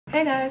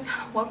Hey guys,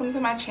 welcome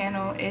to my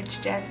channel. It's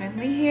Jazzmine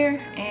Leigh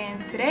here,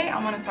 and today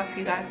I want to talk to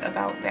you guys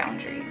about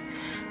boundaries.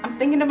 I'm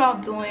thinking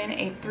about doing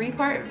a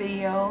 3-part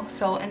video.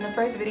 So in the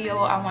first video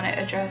I want to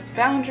address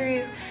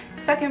boundaries,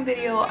 second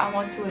video I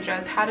want to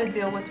address how to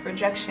deal with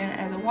rejection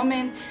as a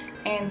woman,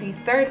 and the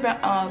third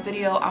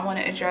video I want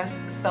to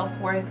address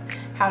self-worth,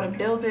 how to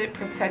build it,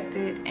 protect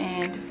it,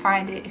 and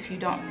find it if you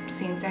don't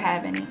seem to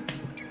have any.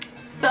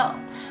 So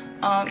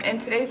in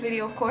today's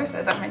video, of course,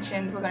 as I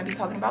mentioned, we're going to be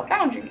talking about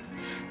boundaries.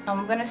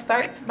 I'm going to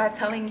start by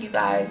telling you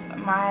guys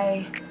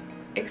my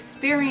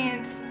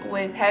experience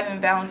with having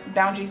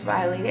boundaries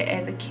violated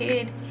as a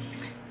kid,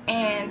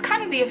 and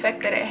kind of the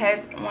effect that it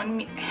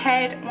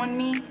had on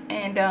me,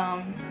 and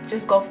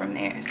just go from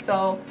there.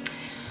 So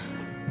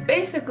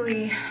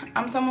basically,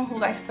 I'm someone who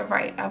likes to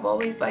write. I've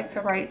always liked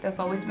to write. That's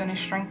always been a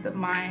strength of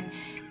mine.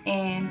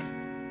 And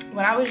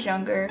when I was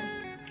younger,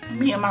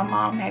 me and my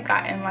mom had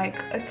gotten like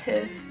a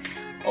tiff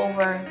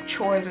over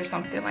chores or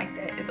something like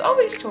that. It's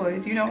always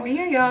chores, you know, when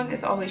you're young,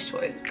 it's always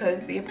chores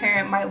because your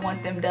parent might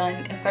want them done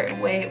a certain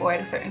way or at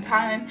a certain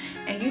time,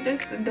 and you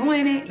just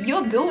doing it.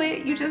 You'll do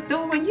it, you just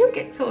do it when you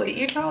get to it,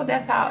 you know.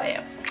 That's how I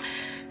am.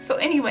 So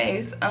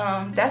anyways,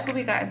 that's what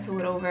we got into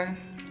it over.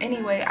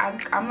 Anyway,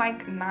 I'm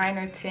like 9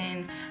 or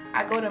 10.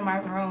 I go to my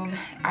room,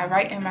 I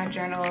write in my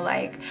journal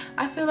like,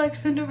 I feel like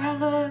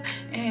Cinderella,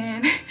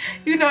 and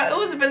you know, it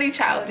was really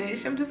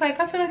childish. I'm just like,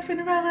 I feel like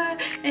Cinderella,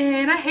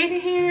 and I hate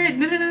it here,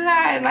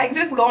 and like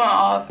just going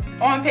off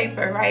on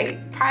paper,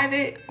 right?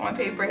 Private on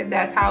paper.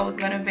 That's how I was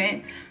gonna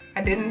vent.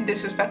 I didn't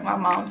disrespect my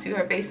mom to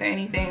her face or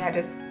anything. I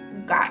just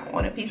got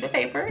on a piece of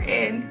paper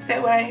and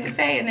said what I needed to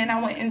say, and then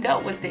I went and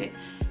dealt with it.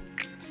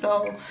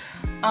 So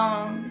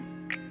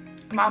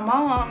my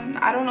mom,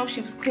 I don't know if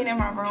she was cleaning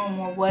my room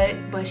or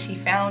what, but she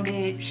found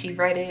it, she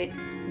read it.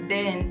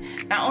 Then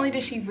not only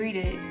did she read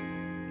it,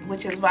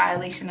 which is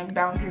violation of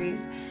boundaries,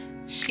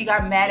 she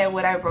got mad at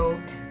what I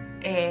wrote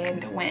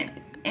and went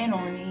in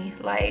on me,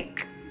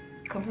 like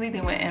completely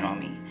went in on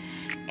me.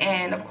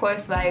 And of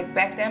course, like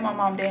back then my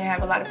mom didn't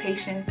have a lot of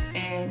patience,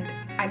 and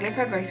I give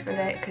her grace for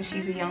that because she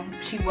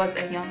was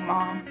a young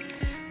mom.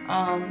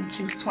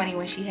 She was 20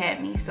 when she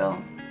had me,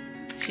 so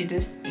she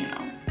just, you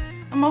know,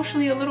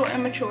 emotionally a little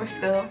immature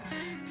still.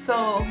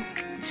 So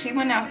she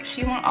went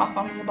off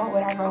on me about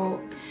what I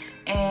wrote,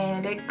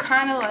 and it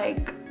kind of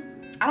like,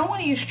 I don't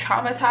want to use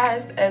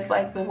traumatized as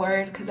like the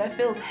word because that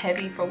feels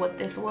heavy for what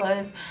this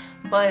was,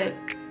 but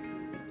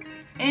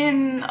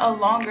in a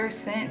longer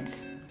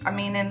sense, I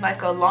mean in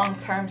like a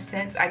long-term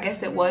sense, I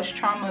guess it was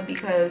trauma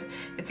because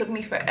it took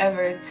me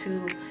forever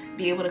to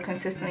be able to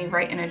consistently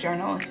write in a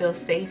journal and feel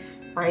safe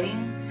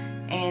writing,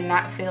 and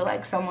not feel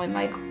like someone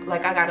like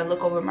I gotta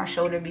look over my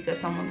shoulder because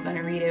someone's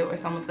gonna read it or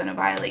someone's gonna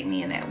violate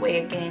me in that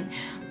way again.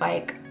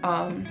 Like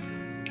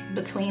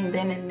between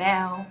then and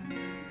now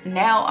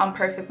I'm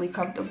perfectly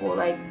comfortable.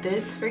 Like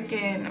this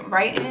freaking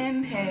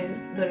writing has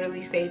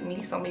literally saved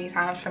me so many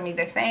times from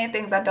either saying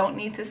things I don't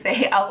need to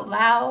say out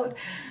loud,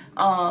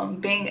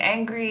 being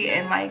angry,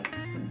 and like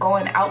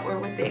going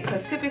outward with it,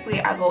 because typically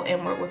I go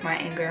inward with my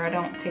anger. I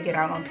don't take it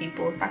out on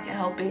people if I can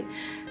help it.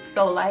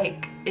 So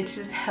like it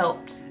just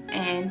helped.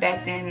 And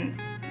back then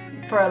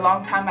for a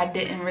long time I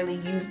didn't really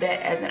use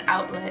that as an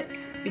outlet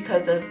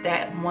because of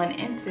that one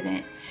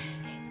incident.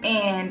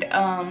 And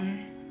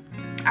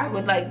I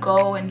would like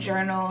go and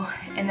journal,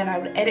 and then I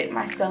would edit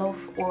myself,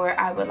 or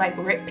I would like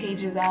rip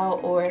pages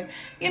out, or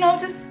you know,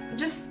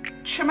 just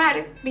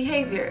traumatic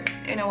behavior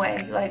in a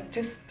way, like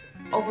just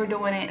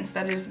overdoing it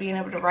instead of just being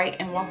able to write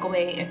and walk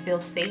away and feel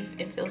safe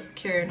and feel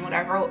secure in what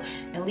I wrote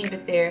and leave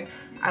it there.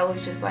 I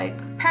was just like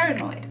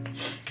paranoid.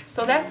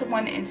 So that's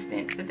one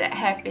instance that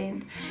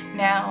happened.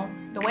 Now,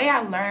 the way I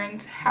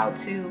learned how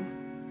to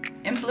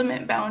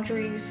implement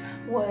boundaries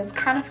was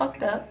kind of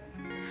fucked up.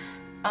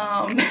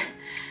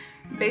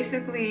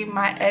 Basically,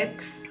 my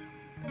ex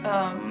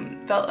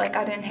felt like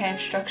I didn't have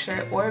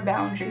structure or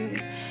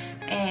boundaries,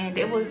 and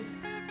it was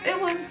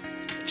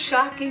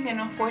shocking and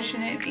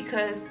unfortunate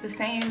because the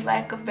same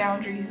lack of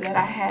boundaries that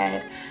I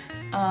had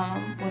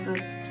was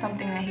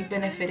something that he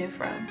benefited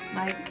from.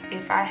 Like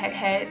if I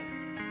had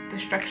the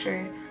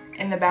structure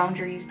and the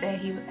boundaries that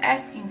he was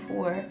asking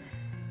for,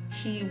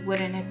 he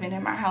wouldn't have been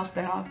in my house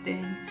that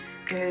often.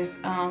 There's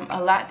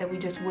a lot that we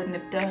just wouldn't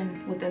have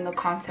done within the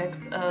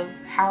context of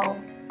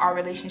how our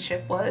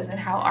relationship was and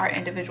how our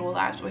individual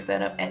lives were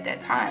set up at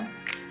that time.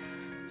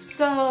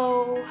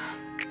 So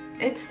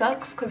it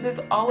sucks because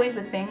it's always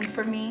a thing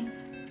for me.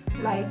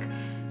 Like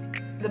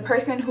the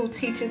person who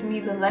teaches me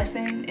the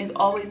lesson is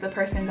always the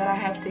person that I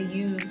have to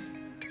use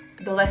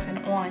the lesson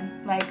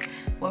on. Like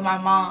with my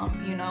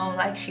mom, you know,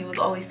 like she was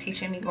always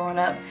teaching me growing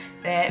up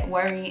that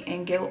worry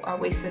and guilt are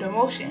wasted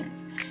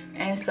emotions.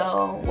 And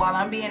so while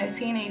I'm being a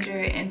teenager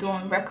and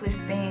doing reckless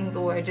things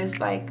or just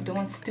like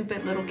doing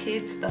stupid little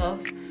kid stuff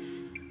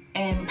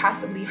and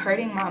possibly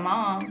hurting my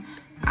mom,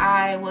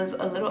 I was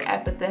a little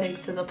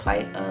apathetic to the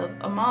plight of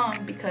a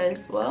mom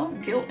because, well,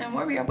 guilt and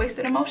worry are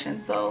wasted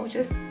emotions. So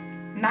just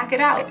knock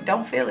it out,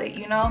 don't feel it,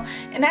 you know.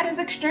 And that is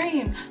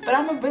extreme, but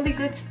I'm a really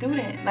good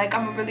student. Like,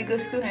 I'm a really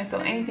good student, so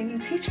anything you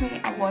teach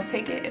me, I'm going to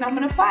take it and I'm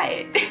going to apply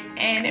it.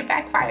 And it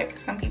backfired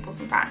for some people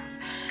sometimes.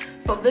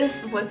 So this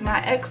with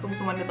my ex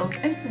was one of those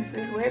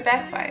instances where it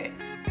backfired.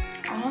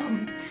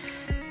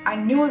 I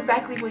knew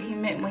exactly what he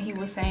meant when he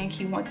was saying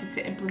he wanted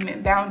to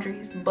implement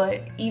boundaries,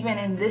 but even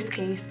in this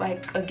case,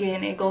 like,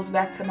 again, it goes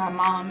back to my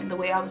mom and the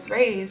way I was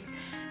raised.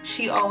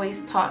 She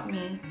always taught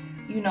me,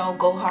 you know,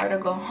 go hard or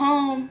go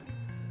home.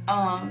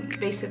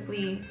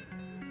 Basically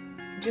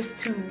just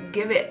to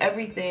give it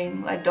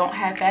everything, like, don't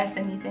half-ass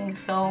anything.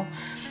 So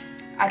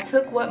I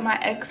took what my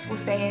ex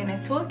was saying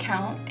into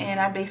account, and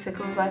I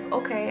basically was like,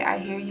 okay, I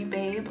hear you,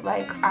 babe,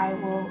 like, I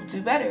will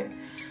do better.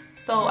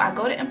 So I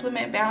go to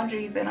implement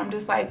boundaries, and I'm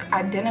just like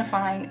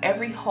identifying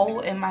every hole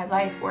in my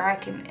life where I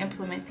can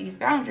implement these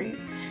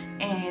boundaries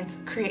and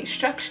create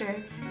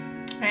structure.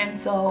 And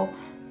so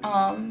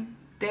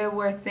there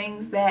were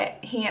things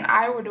that he and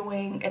I were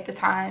doing at the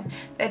time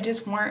that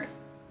just weren't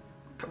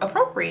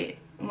appropriate.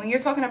 When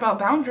you're talking about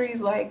boundaries,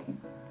 like,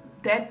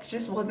 that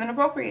just wasn't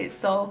appropriate.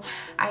 So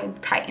I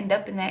tightened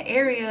up in that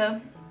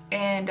area,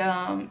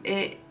 and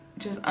it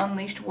just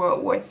unleashed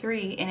World War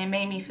III, and it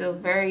made me feel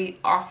very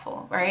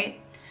awful, right?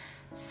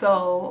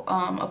 So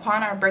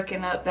upon our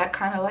breaking up, that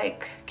kind of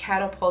like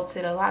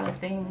catapulted a lot of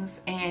things,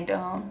 and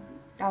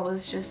that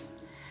was just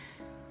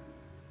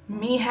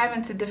me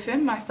having to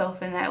defend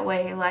myself in that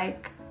way.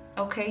 Like,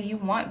 okay, you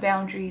want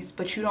boundaries,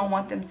 but you don't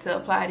want them to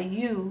apply to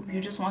you. You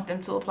just want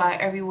them to apply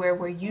everywhere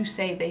where you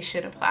say they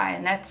should apply,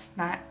 and that's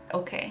not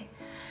okay.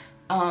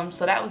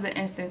 So that was an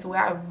instance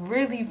where I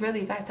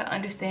really got to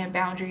understand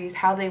boundaries,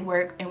 how they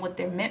work, and what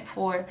they're meant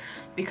for.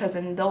 Because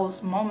in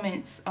those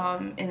moments,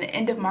 in the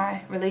end of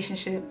my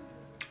relationship,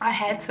 I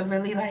had to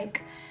really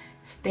like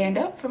stand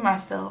up for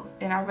myself,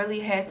 and I really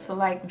had to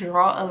like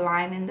draw a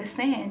line in the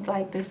sand.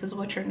 Like, this is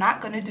what you're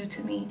not gonna do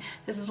to me,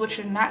 this is what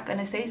you're not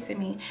gonna say to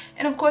me.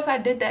 And of course I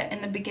did that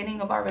in the beginning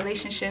of our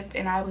relationship.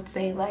 And I would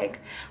say like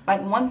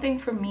one thing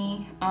for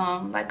me,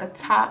 like a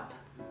top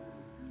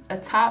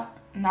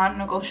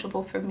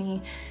non-negotiable for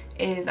me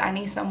is I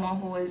need someone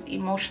who is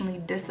emotionally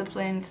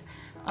disciplined.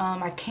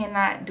 I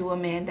cannot do a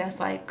man that's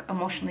like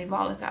emotionally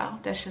volatile.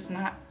 That's just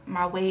not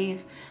my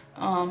wave.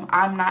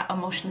 I'm not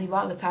emotionally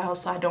volatile,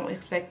 so I don't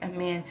expect a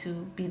man to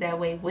be that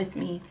way with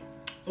me,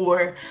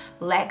 or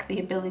lack the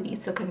ability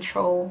to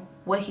control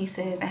what he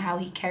says and how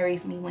he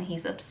carries me when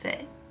he's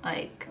upset.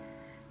 Like,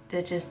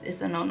 that just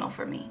is a no-no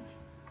for me.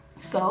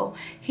 So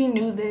he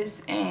knew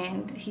this,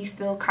 and he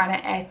still kind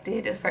of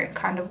acted a certain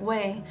kind of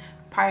way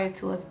prior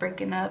to us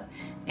breaking up,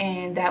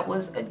 and that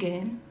was,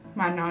 again,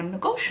 my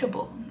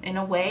non-negotiable. In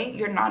a way,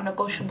 your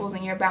non-negotiables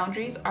and your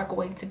boundaries are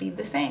going to be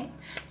the same.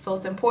 So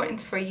it's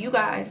important for you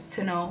guys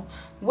to know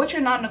what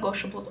your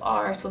non-negotiables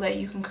are, so that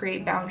you can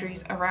create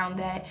boundaries around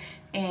that,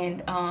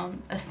 and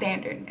a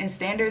standard. And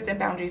standards and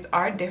boundaries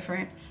are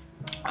different.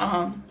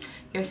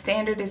 Your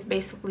standard is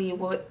basically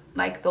what,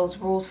 like, those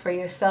rules for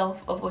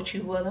yourself of what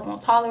you will and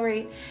won't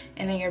tolerate.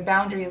 And then your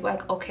boundary is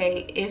like,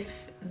 okay, if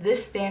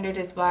this standard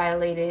is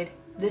violated,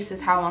 this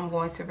is how I'm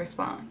going to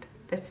respond.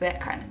 That's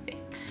that kind of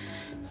thing.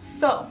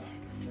 So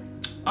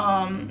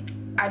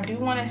I do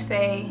want to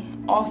say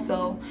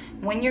also,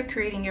 when you're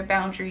creating your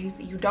boundaries,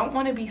 you don't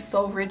want to be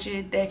so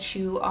rigid that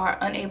you are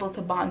unable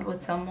to bond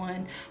with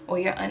someone, or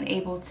you're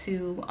unable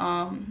to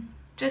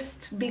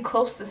just be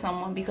close to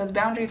someone, because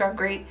boundaries are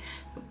great.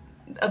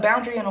 A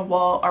boundary and a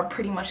wall are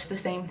pretty much the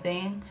same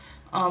thing,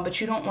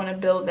 but you don't want to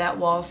build that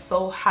wall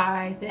so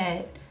high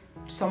that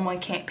someone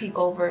can't peek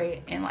over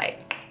it and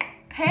like,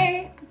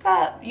 hey, what's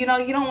up? You know,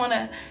 you don't want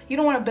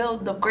to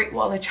build the Great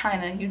Wall of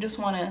China. You just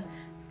want to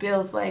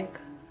build like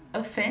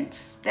a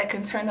fence that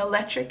can turn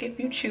electric if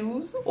you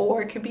choose,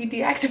 or it can be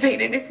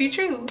deactivated if you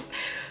choose.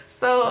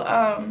 So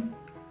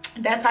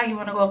that's how you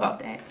want to go about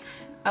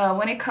that.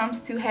 When it comes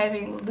to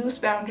having loose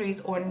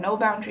boundaries or no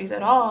boundaries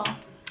at all,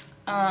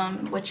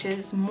 which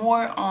is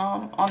more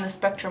on the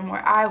spectrum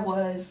where I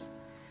was,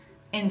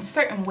 in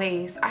certain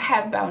ways I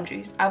have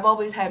boundaries. I've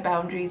always had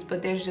boundaries,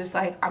 but there's just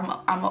like,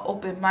 I'm an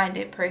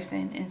open-minded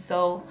person. And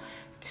so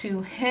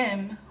to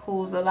him,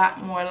 who's a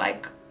lot more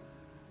like,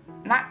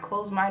 not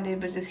closed-minded,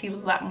 but just he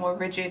was a lot more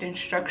rigid and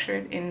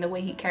structured in the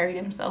way he carried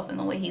himself and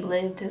the way he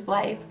lived his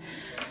life,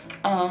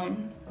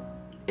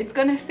 it's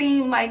gonna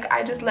seem like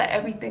I just let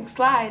everything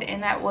slide,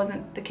 and that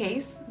wasn't the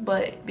case.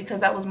 But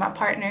because that was my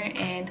partner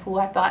and who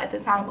I thought at the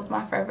time was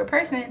my forever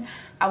person,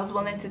 I was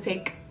willing to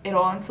take it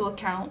all into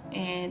account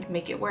and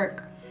make it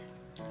work.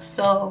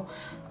 So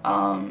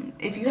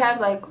if you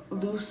have like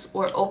loose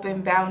or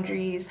open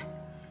boundaries,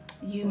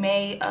 you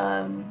may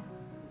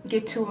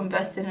get too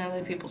invested in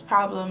other people's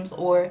problems,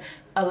 or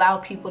allow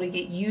people to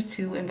get you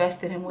too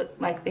invested in what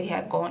like they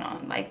have going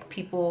on, like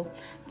people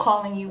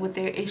calling you with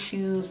their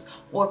issues,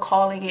 or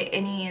calling it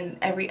any and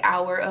every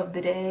hour of the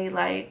day,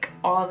 like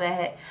all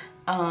that.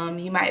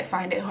 You might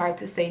find it hard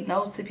to say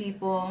no to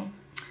people.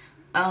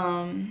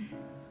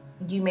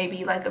 You may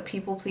be like a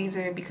people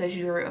pleaser because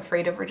you're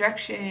afraid of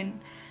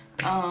rejection,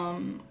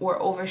 or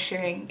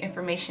oversharing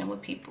information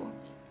with people.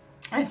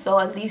 And so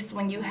at least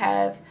when you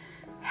have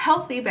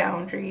healthy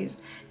boundaries,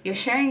 you're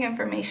sharing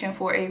information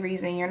for a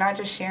reason. You're not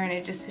just sharing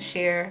it just to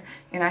share.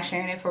 You're not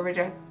sharing it for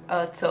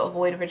to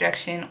avoid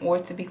rejection or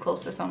to be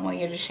close to someone.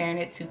 You're just sharing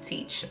it to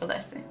teach a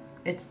lesson.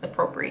 It's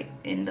appropriate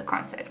in the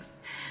context.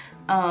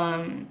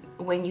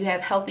 When you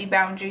have healthy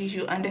boundaries,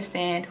 you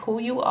understand who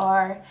you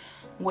are,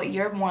 what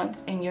your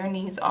wants and your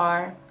needs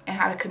are, and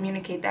how to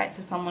communicate that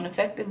to someone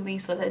effectively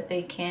so that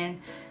they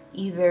can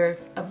either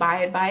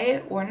abide by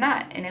it or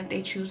not. And if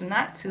they choose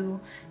not to,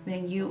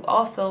 then you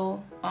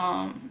also,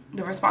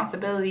 the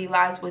responsibility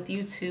lies with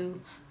you to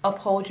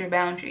uphold your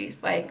boundaries.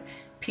 Like,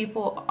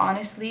 people,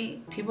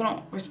 honestly, people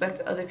don't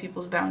respect other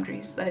people's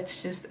boundaries.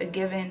 That's just a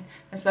given,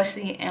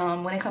 especially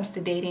when it comes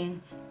to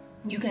dating.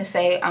 You can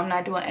say, I'm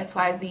not doing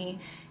XYZ,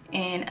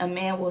 and a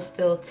man will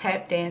still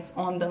tap dance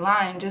on the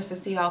line just to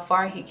see how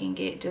far he can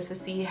get, just to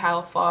see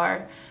how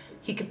far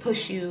he could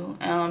push you,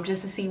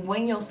 just to see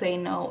when you'll say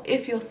no,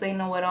 if you'll say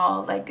no at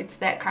all. Like, it's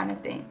that kind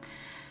of thing.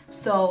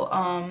 So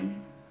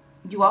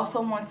you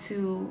also want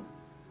to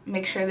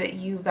make sure that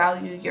you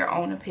value your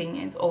own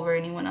opinions over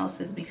anyone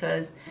else's,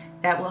 because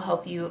that will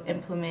help you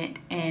implement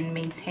and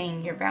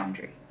maintain your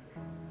boundary.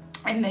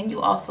 And then you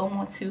also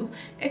want to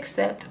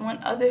accept when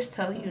others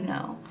tell you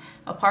no.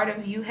 A part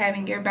of you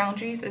having your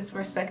boundaries is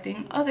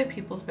respecting other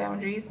people's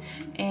boundaries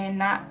and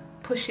not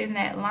pushing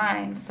that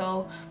line.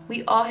 So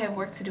we all have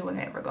work to do in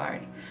that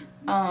regard.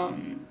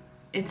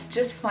 It's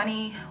just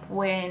funny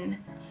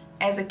when,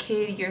 as a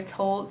kid, you're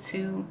told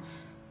to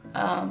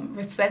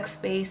respect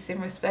space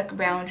and respect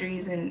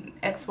boundaries and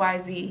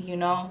XYZ, you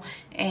know,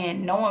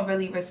 and no one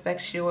really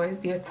respects yours.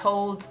 You're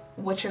told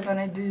what you're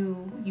gonna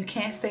do. You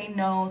can't say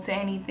no to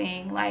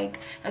anything. Like,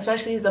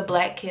 especially as a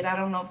black kid, I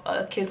don't know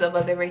if kids of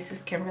other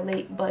races can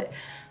relate, but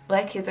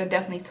black kids are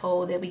definitely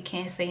told that we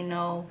can't say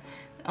no.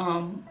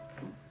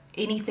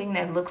 Anything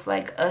that looks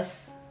like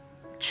us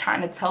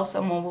trying to tell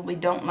someone what we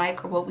don't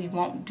like or what we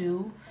won't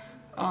do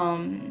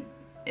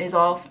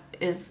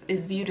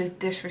is viewed as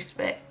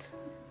disrespect.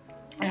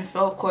 And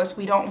so, of course,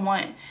 we don't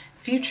want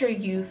future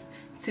youth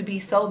to be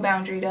so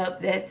boundaried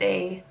up that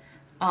they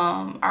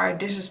are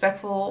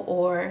disrespectful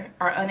or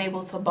are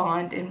unable to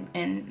bond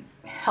and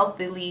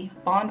healthily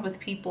bond with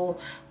people.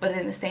 But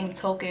in the same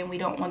token, we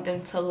don't want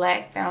them to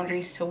lack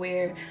boundaries to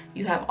where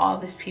you have all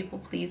this people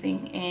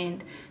pleasing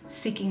and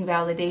seeking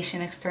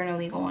validation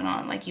externally going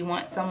on. Like, you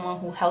want someone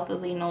who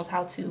healthily knows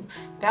how to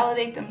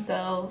validate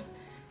themselves,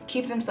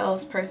 keep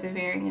themselves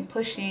persevering and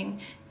pushing,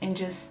 and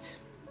just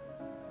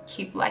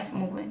keep life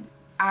moving.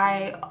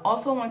 I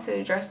also want to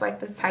address like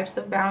the types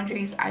of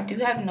boundaries. I do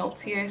have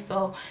notes here,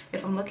 so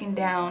if I'm looking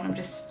down, I'm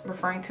just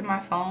referring to my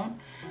phone.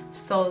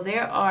 So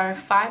there are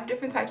 5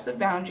 different types of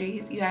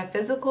boundaries. You have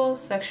physical,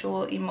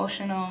 sexual,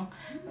 emotional,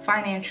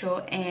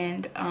 financial,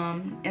 and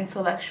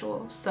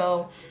intellectual.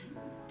 So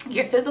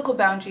your physical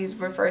boundaries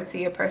refer to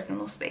your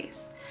personal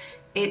space.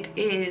 It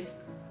is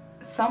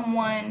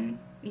someone,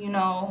 you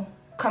know,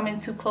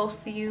 coming too close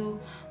to you,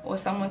 or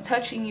someone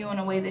touching you in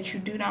a way that you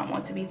do not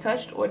want to be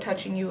touched, or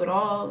touching you at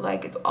all.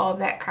 Like, it's all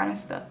that kind of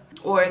stuff.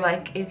 Or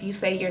like if you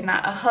say you're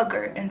not a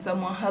hugger and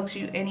someone hugs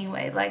you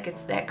anyway, like,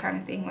 it's that kind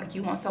of thing. Like,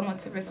 you want someone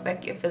to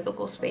respect your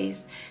physical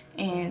space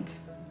and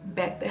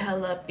back the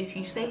hell up if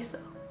you say so.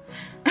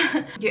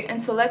 Your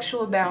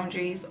intellectual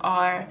boundaries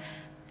are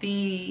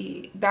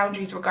the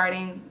boundaries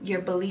regarding your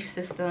belief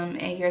system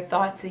and your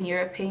thoughts and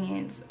your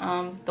opinions.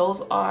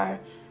 Those are,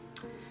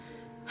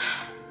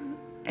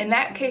 in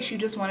that case, you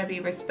just want to be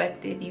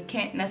respected. You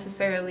can't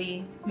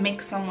necessarily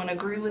make someone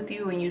agree with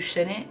you, and you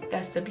shouldn't.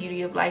 That's the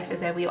beauty of life, is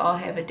that we all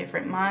have a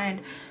different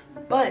mind.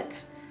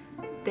 But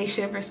they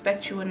should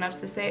respect you enough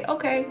to say,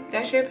 okay,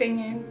 that's your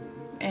opinion,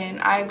 and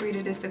I agree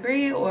to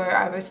disagree, or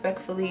I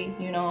respectfully,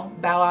 you know,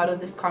 bow out of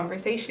this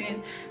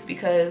conversation.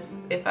 Because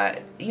if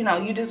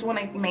you just want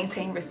to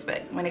maintain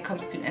respect when it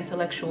comes to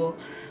intellectual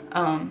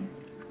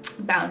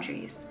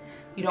boundaries.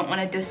 You don't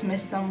want to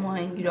dismiss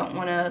someone. You don't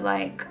want to,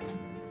 like,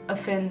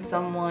 offend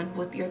someone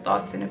with your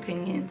thoughts and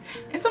opinions.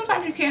 And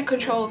sometimes you can't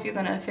control if you're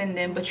going to offend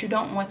them, but you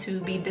don't want to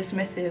be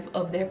dismissive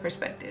of their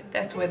perspective.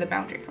 That's where the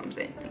boundary comes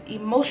in.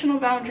 Emotional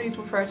boundaries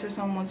refer to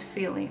someone's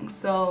feelings.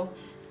 So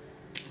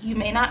you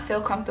may not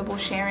feel comfortable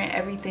sharing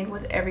everything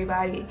with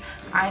everybody.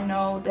 I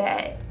know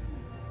that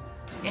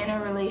in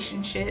a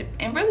relationship,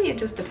 and really it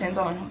just depends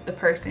on the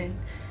person,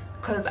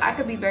 because I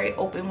could be very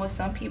open with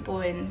some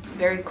people and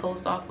very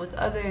closed off with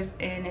others,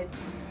 and it's,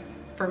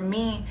 for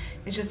me,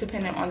 it's just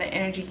dependent on the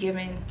energy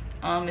given.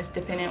 It's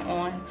dependent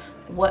on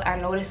what I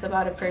notice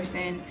about a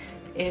person.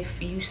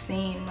 If you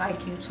seem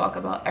like you talk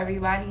about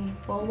everybody,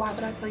 well, why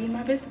would I tell you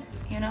my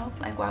business? You know,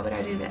 like, why would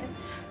I do that?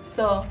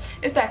 So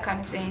it's that kind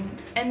of thing.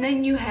 And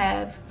then you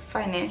have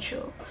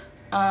financial.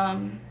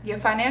 Your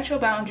financial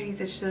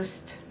boundaries is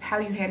just how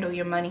you handle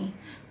your money,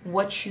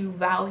 what you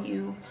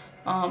value.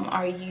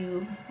 Are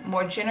you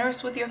more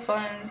generous with your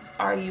funds?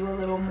 Are you a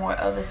little more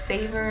of a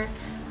saver?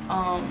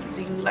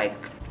 Do you like,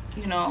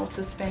 you know,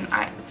 to spend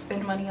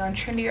money on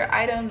trendier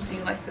items? Do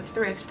you like to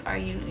thrift? Are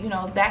you, you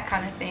know, that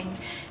kind of thing?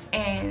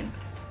 And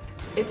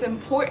it's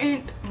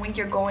important when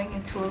you're going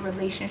into a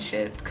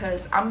relationship,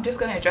 because I'm just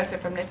going to address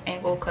it from this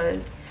angle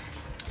because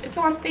it's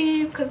on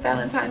theme, because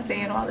Valentine's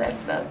Day and all that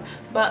stuff.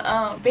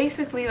 But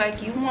basically,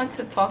 like, you want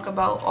to talk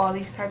about all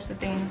these types of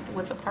things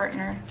with a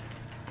partner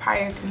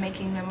prior to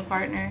making them a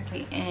partner.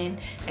 And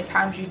at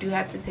times you do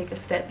have to take a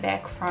step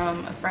back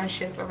from a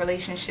friendship, a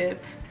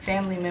relationship,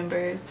 family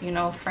members, you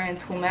know,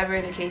 friends,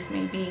 whomever the case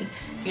may be.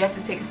 You have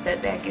to take a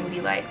step back and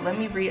be like, let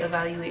me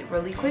reevaluate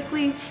really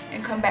quickly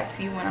and come back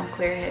to you when I'm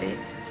clear-headed.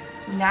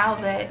 Now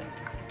that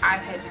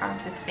I've had time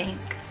to think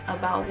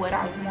about what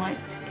I want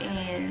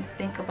and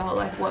think about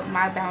like what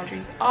my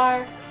boundaries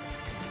are,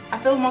 I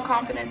feel more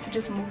confident to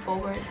just move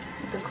forward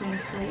with a clean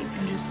slate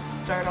and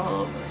just start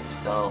all over.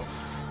 So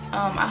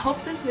I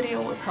hope this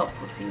video was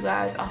helpful to you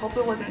guys. I hope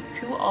it wasn't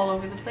too all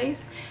over the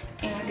place.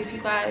 And if you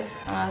guys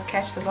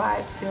catch the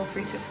vibe, feel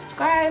free to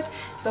subscribe.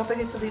 Don't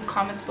forget to leave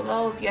comments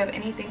below if you have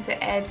anything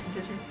to add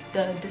to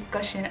the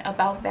discussion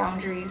about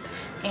boundaries.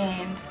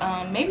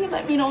 And maybe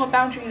let me know a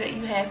boundary that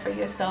you have for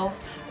yourself,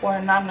 or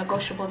a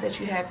non-negotiable that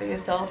you have for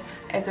yourself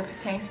as it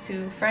pertains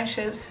to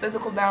friendships,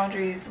 physical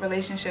boundaries,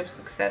 relationships,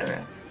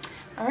 etc.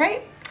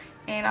 Alright,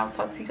 and I'll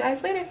talk to you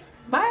guys later.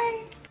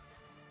 Bye!